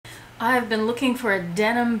I've been looking for a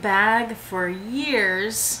denim bag for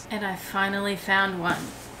years, and I finally found one.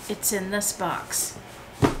 It's in this box.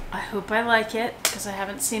 I hope I like it, because I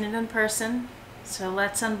haven't seen it in person. So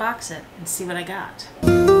let's unbox it and see what I got.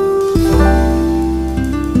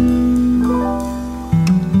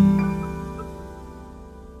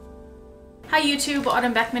 Hi YouTube,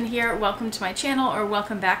 Autumn Beckman here. Welcome to my channel, or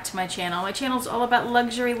welcome back to my channel. My channel is all about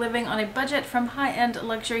luxury living on a budget, from high-end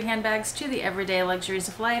luxury handbags to the everyday luxuries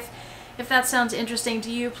of life. If that sounds interesting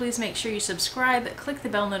to you, please make sure you subscribe, click the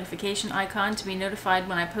bell notification icon to be notified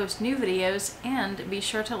when I post new videos, and be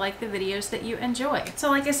sure to like the videos that you enjoy.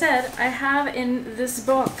 So like I said, I have in this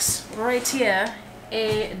box right here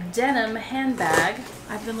a denim handbag.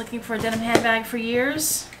 I've been looking for a denim handbag for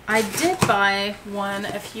years. I did buy one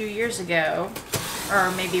a few years ago,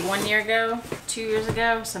 or maybe 1 year ago, 2 years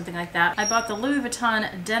ago, something like that. I bought the Louis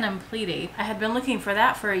Vuitton denim pleaty. I had been looking for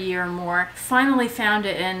that for a year or more. Finally found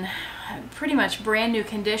it in pretty much brand new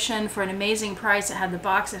condition for an amazing price. It had the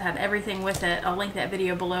box, it had everything with it. I'll link that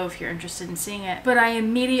video below if you're interested in seeing it. But I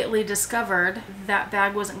immediately discovered that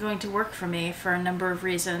bag wasn't going to work for me for a number of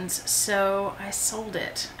reasons, so I sold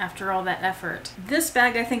it after all that effort. This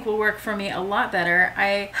bag I think will work for me a lot better.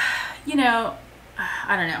 I don't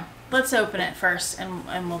know. Let's open it first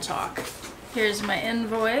and we'll talk. Here's my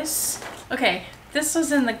invoice. Okay, this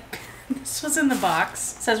was in the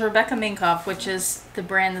box. It says Rebecca Minkoff, which is the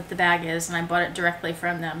brand that the bag is, and I bought it directly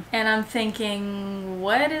from them. And I'm thinking,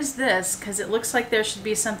 what is this? Because it looks like there should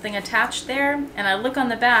be something attached there. And I look on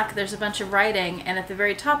the back, there's a bunch of writing, and at the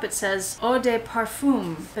very top it says Eau de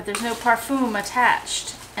Parfum, but there's no parfum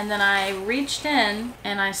attached. And then I reached in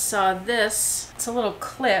and I saw this. It's a little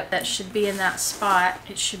clip that should be in that spot.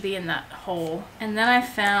 It should be in that hole. And then I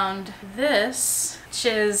found this, which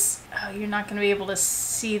is, oh, you're not going to be able to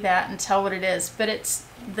see that and tell what it is, but it's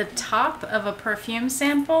the top of a perfume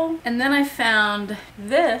sample. And then I found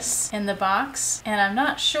this in the box, and I'm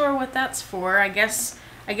not sure what that's for. I guess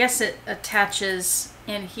it attaches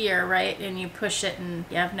in here, right? And you push it, and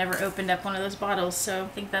yeah, I've never opened up one of those bottles, so I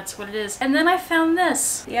think that's what it is. And then I found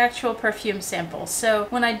this, the actual perfume sample. So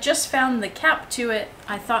when I just found the cap to it,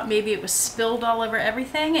 I thought maybe it was spilled all over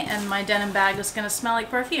everything and my denim bag was gonna smell like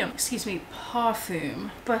perfume. Excuse me, parfum.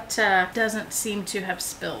 But doesn't seem to have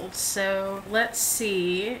spilled. So let's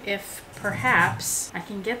see if perhaps I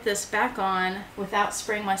can get this back on without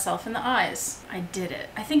spraying myself in the eyes. I did it.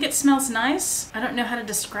 I think it smells nice. I don't know how to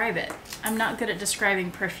describe it. I'm not good at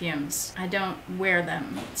describing perfumes. I don't wear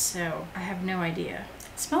them, so I have no idea.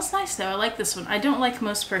 It smells nice though. I like this one. I don't like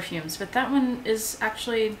most perfumes, but that one is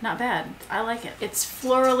actually not bad. I like it. It's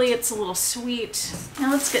florally, it's a little sweet.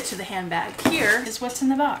 Now let's get to the handbag. Here is what's in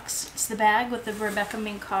the box. It's the bag with the Rebecca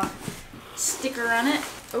Minkoff sticker on it.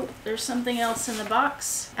 Oh, there's something else in the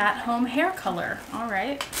box. At home hair color. All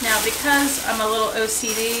right. Now, because I'm a little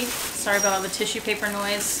OCD, sorry about all the tissue paper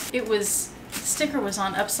noise, the sticker was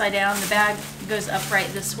on upside down. The bag goes upright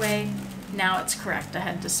this way. Now it's correct. I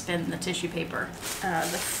had to spin the tissue paper.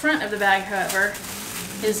 The front of the bag, however,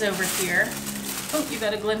 is over here. Oh, you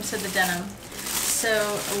got a glimpse of the denim.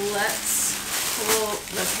 So let's pull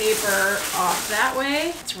the paper off that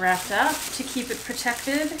way. It's wrapped up to keep it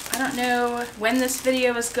protected. I don't know when this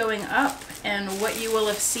video is going up and what you will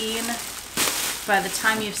have seen by the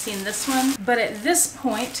time you've seen this one, but at this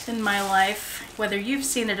point in my life, whether you've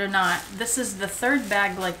seen it or not, this is the third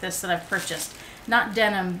bag like this that I've purchased. Not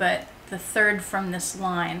denim, but the third from this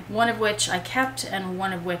line. One of which I kept and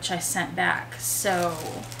one of which I sent back. So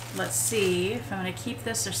let's see if I'm going to keep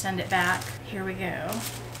this or send it back. Here we go.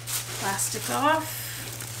 Plastic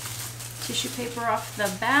off, tissue paper off the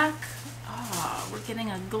back. Ah, we're getting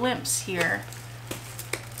a glimpse here.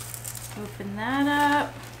 Open that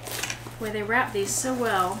up. Boy, they wrap these so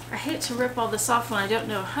well. I hate to rip all this off when I don't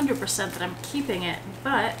know 100% that I'm keeping it,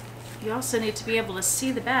 but you also need to be able to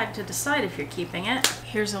see the bag to decide if you're keeping it.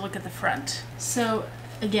 Here's a look at the front. So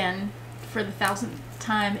again, for the 1000th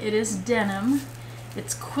time, it is denim.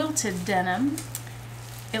 It's quilted denim.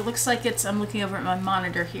 It looks like it's, I'm looking over at my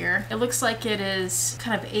monitor here, it looks like it is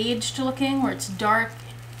kind of aged looking, where it's dark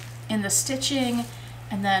in the stitching,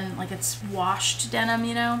 and then like it's washed denim,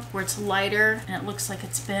 you know, where it's lighter, and it looks like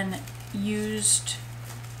it's been used,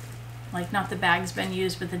 like not the bag's been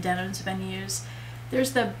used, but the denim's been used.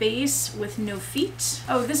 There's the base with no feet.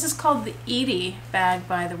 Oh, this is called the Edie bag,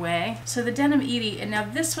 by the way. So the denim Edie, and now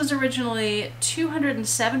this was originally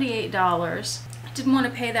 $278. Didn't want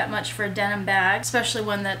to pay that much for a denim bag, especially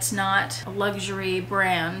one that's not a luxury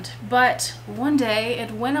brand. But one day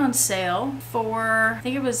it went on sale for, I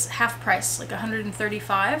think it was half price, like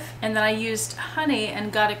 $135. And then I used Honey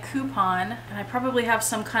and got a coupon. And I probably have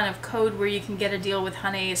some kind of code where you can get a deal with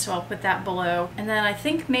Honey, so I'll put that below. And then I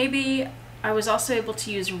think maybe I was also able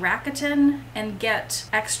to use Rakuten and get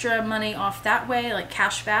extra money off that way, like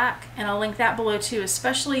cash back. And I'll link that below too,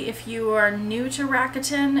 especially if you are new to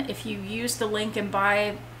Rakuten. If you use the link and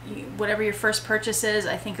buy whatever your first purchase is,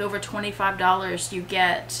 I think over $25 you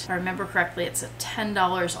get, if I remember correctly, it's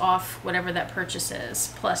 $10 off whatever that purchase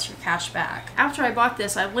is, plus your cash back. After I bought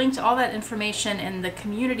this, I linked all that information in the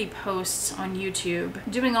community posts on YouTube.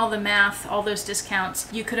 Doing all the math, all those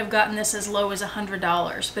discounts, you could have gotten this as low as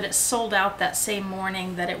 $100, but it sold out that same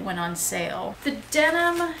morning that it went on sale. The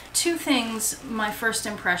denim, two things, my first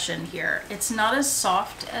impression here. It's not as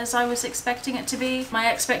soft as I was expecting it to be.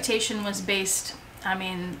 My expectation was based, I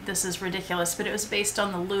mean, this is ridiculous, but it was based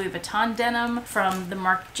on the Louis Vuitton denim from the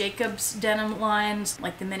Marc Jacobs denim lines,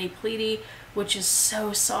 like the mini pleaty, which is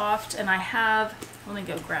so soft. And I have, let me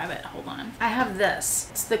go grab it, hold on. I have this.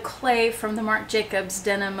 It's the clay from the Marc Jacobs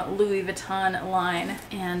denim Louis Vuitton line.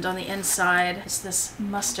 And on the inside is this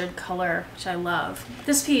mustard color, which I love.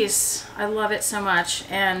 This piece, I love it so much,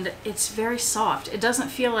 and it's very soft. It doesn't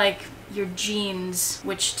feel like your jeans,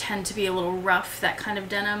 which tend to be a little rough, that kind of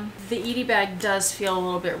denim. The Edie bag does feel a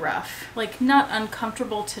little bit rough. Like, not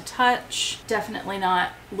uncomfortable to touch, definitely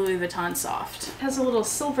not Louis Vuitton soft. It has a little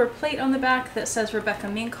silver plate on the back that says Rebecca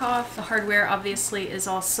Minkoff. The hardware obviously is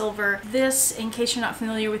all silver. This, in case you're not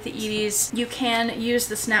familiar with the Edies, you can use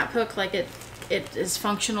the snap hook, like it is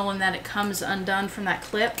functional in that it comes undone from that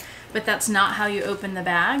clip, but that's not how you open the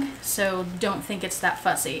bag, so don't think it's that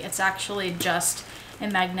fussy. It's actually just a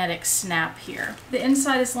magnetic snap here. The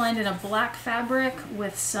inside is lined in a black fabric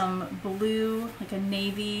with some blue, like a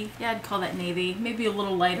navy, yeah, I'd call that navy, maybe a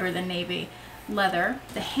little lighter than navy, leather.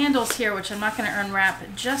 The handles here, which I'm not going to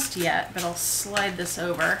unwrap just yet, but I'll slide this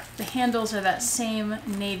over. The handles are that same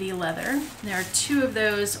navy leather. There are two of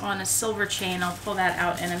those on a silver chain. I'll pull that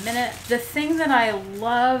out in a minute. The thing that I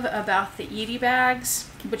love about the Edie bags,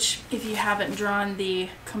 which if you haven't drawn the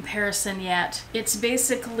comparison yet, it's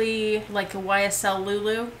basically like a YSL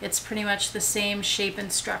Lulu. It's pretty much the same shape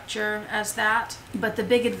and structure as that. But the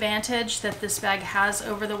big advantage that this bag has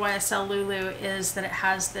over the YSL Lulu is that it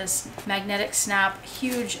has this magnetic snap,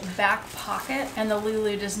 huge back pocket, and the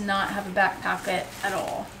Lulu does not have a back pocket at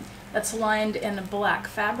all. That's lined in a black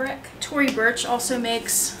fabric. Tory Burch also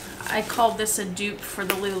makes, I called this a dupe for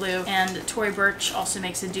the Lulu, and Tory Burch also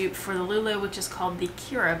makes a dupe for the Lulu, which is called the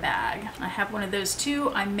Kira bag. I have one of those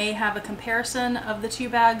too. I may have a comparison of the two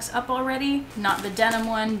bags up already. Not the denim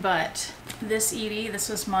one, but this Edie, this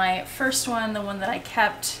was my first one, the one that I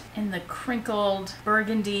kept in the crinkled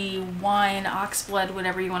burgundy wine, oxblood,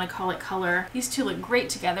 whatever you want to call it, color. These two look great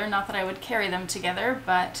together. Not that I would carry them together,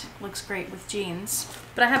 but looks great with jeans.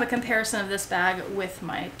 But I have a comparison of this bag with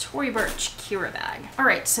my Tory Burch Kira bag. All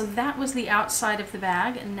right, so that was the outside of the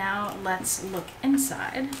bag, and now let's look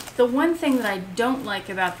inside. The one thing that I don't like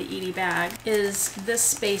about the Edie bag is this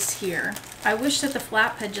space here. I wish that the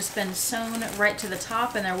flap had just been sewn right to the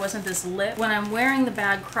top and there wasn't this lip. When I'm wearing the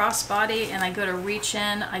bag crossbody and I go to reach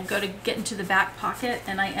in, I go to get into the back pocket,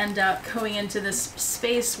 and I end up going into this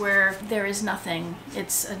space where there is nothing.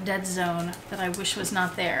 It's a dead zone that I wish was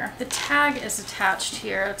not there. The tag is attached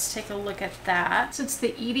here. Let's take a look at that. So it's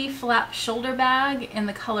the Edie flap shoulder bag in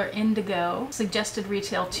the color indigo. Suggested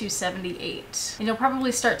retail $278. And you'll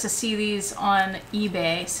probably start to see these on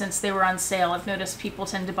eBay since they were on sale. I've noticed people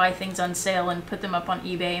tend to buy things on sale and put them up on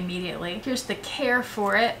eBay immediately. Here's the care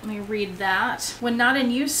for it. Let me read that. When not in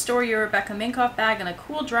use, store your Rebecca Minkoff bag in a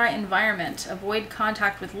cool, dry environment. Avoid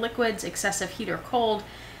contact with liquids, excessive heat or cold,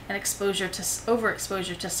 and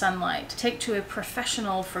overexposure to sunlight. Take to a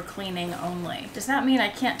professional for cleaning only. Does that mean I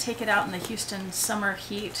can't take it out in the Houston summer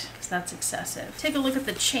heat? Because that's excessive. Take a look at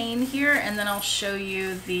the chain here, and then I'll show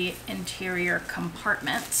you the interior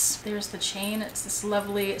compartments. There's the chain. It's this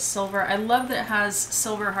lovely silver. I love that it has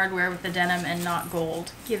silver hardware with the denim and not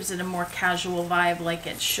gold. Gives it a more casual vibe like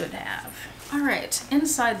it should have. All right,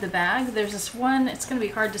 inside the bag, there's this one, it's gonna be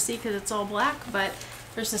hard to see because it's all black, but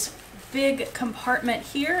there's this big compartment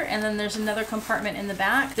here, and then there's another compartment in the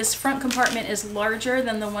back. This front compartment is larger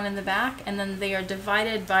than the one in the back, and then they are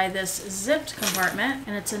divided by this zipped compartment,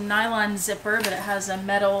 and it's a nylon zipper, but it has a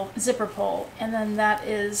metal zipper pull, and then that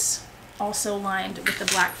is also lined with the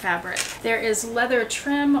black fabric. There is leather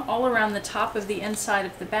trim all around the top of the inside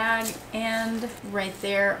of the bag and right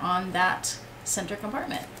there on that center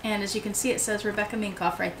compartment. And as you can see, it says Rebecca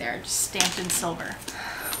Minkoff right there, just stamped in silver.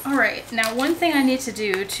 All right, now one thing I need to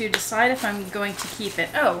do to decide if I'm going to keep it.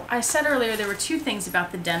 Oh, I said earlier there were two things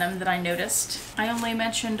about the denim that I noticed. I only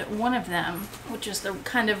mentioned one of them, which is the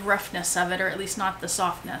kind of roughness of it, or at least not the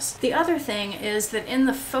softness. The other thing is that in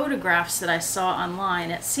the photographs that I saw online,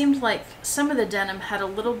 it seemed like some of the denim had a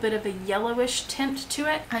little bit of a yellowish tint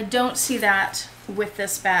to it. I don't see that with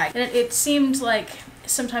this bag. And it seemed like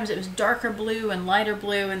sometimes it was darker blue and lighter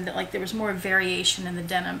blue, and like there was more variation in the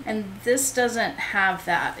denim. And this doesn't have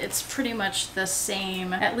that. It's pretty much the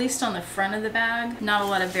same, at least on the front of the bag. Not a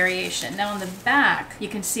lot of variation. Now on the back, you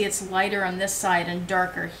can see it's lighter on this side and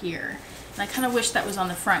darker here. And I kind of wish that was on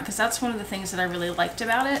the front, because that's one of the things that I really liked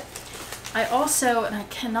about it. I also, and I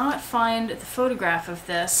cannot find the photograph of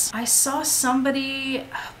this, I saw somebody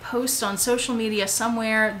post on social media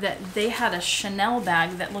somewhere that they had a Chanel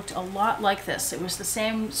bag that looked a lot like this. It was the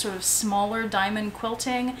same sort of smaller diamond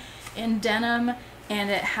quilting in denim, and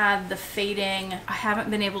it had the fading. I haven't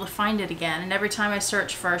been able to find it again, and every time I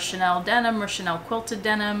search for a Chanel denim or Chanel quilted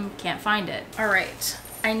denim, can't find it. All right.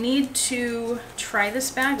 I need to try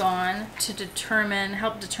this bag on to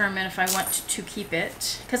help determine if I want to keep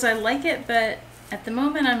it. Because I like it, but at the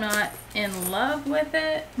moment I'm not in love with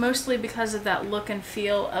it. Mostly because of that look and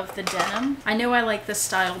feel of the denim. I know I like this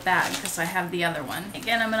style bag because I have the other one.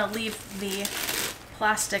 Again, I'm gonna leave the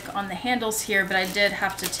plastic on the handles here, but I did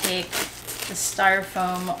have to take the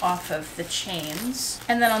styrofoam off of the chains.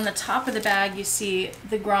 And then on the top of the bag, you see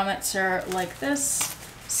the grommets are like this.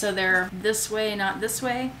 So they're this way, not this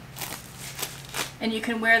way. And you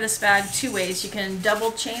can wear this bag two ways. You can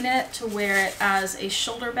double chain it to wear it as a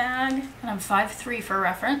shoulder bag. And I'm 5'3" for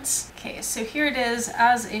reference. Okay, so here it is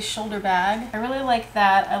as a shoulder bag. I really like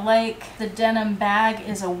that. I like the denim bag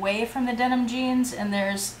is away from the denim jeans and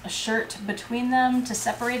there's a shirt between them to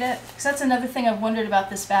separate it. Because that's another thing I've wondered about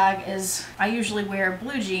this bag is I usually wear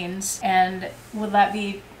blue jeans, and would that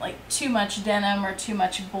be like too much denim or too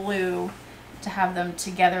much blue to have them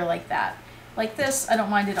together like that? Like this, I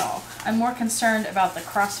don't mind at all. I'm more concerned about the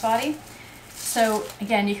crossbody. So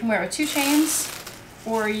again, you can wear it with two chains,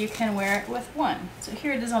 or you can wear it with one. So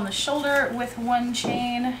here it is on the shoulder with one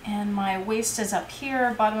chain, and my waist is up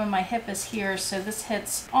here, bottom of my hip is here, so this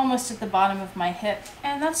hits almost at the bottom of my hip,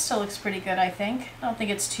 and that still looks pretty good, I think. I don't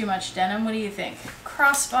think it's too much denim. What do you think?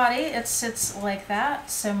 Crossbody, it sits like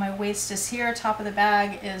that, so my waist is here, top of the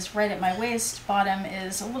bag is right at my waist, bottom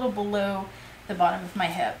is a little below the bottom of my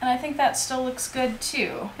hip. And I think that still looks good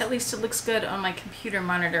too. At least it looks good on my computer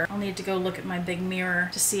monitor. I'll need to go look at my big mirror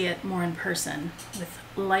to see it more in person with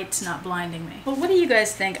lights not blinding me. But what do you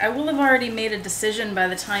guys think? I will have already made a decision by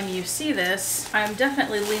the time you see this. I'm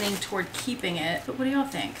definitely leaning toward keeping it, but what do y'all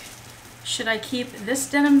think? Should I keep this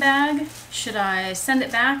denim bag? Should I send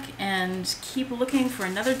it back and keep looking for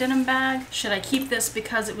another denim bag? Should I keep this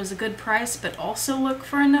because it was a good price but also look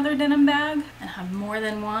for another denim bag and have more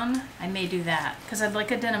than one? I may do that because I'd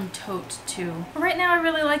like a denim tote too. But right now I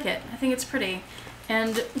really like it. I think it's pretty.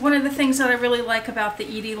 And one of the things that I really like about the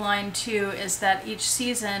Edie line too is that each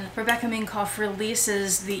season Rebecca Minkoff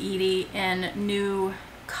releases the Edie in new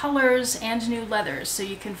colors and new leathers, so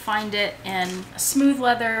you can find it in a smooth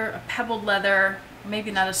leather, a pebbled leather, maybe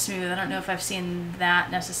not as smooth, I don't know if I've seen that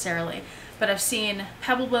necessarily, but I've seen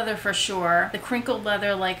pebbled leather for sure, the crinkled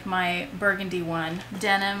leather like my burgundy one,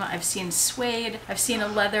 denim, I've seen suede, I've seen a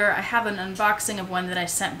leather. I have an unboxing of one that I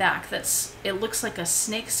sent back it looks like a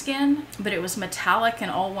snake skin, but it was metallic and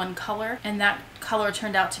all one color, and that color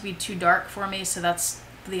turned out to be too dark for me, so that's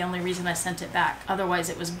the only reason I sent it back. Otherwise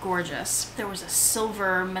it was gorgeous. There was a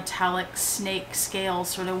silver metallic snake scale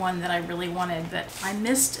sort of one that I really wanted, but I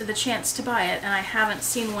missed the chance to buy it, and I haven't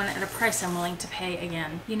seen one at a price I'm willing to pay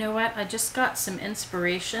again. You know what? I just got some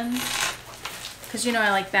inspiration, because you know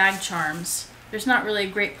I like bag charms. There's not really a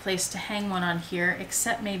great place to hang one on here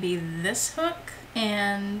except maybe this hook.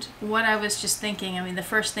 And what I was just thinking, I mean, the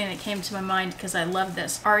first thing that came to my mind, because I love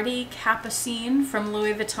this, Artie Capucine from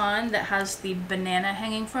Louis Vuitton that has the banana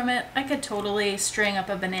hanging from it. I could totally string up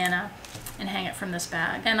a banana and hang it from this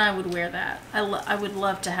bag, and I would wear that. I would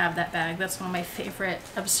love to have that bag. That's one of my favorite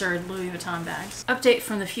absurd Louis Vuitton bags. Update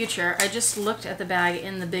from the future. I just looked at the bag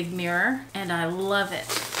in the big mirror, and I love it.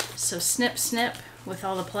 So snip, snip with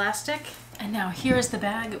all the plastic. And now here's the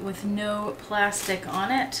bag with no plastic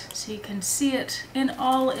on it, so you can see it in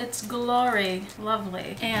all its glory.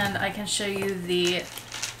 Lovely. And I can show you the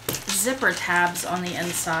zipper tabs on the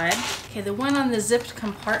inside. Okay, the one on the zipped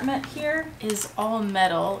compartment here is all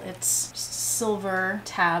metal. It's just a silver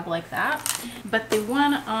tab like that. But the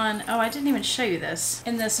one on, oh, I didn't even show you this.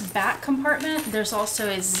 In this back compartment, there's also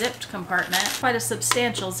a zipped compartment, quite a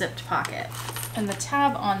substantial zipped pocket. And the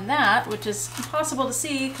tab on that, which is impossible to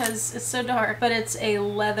see because it's so dark, but it's a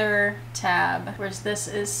leather tab, whereas this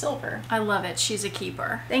is silver. I love it. She's a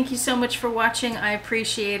keeper. Thank you so much for watching. I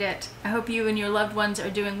appreciate it. I hope you and your loved ones are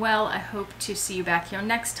doing well. I hope to see you back here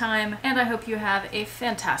next time, and I hope you have a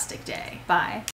fantastic day. Bye.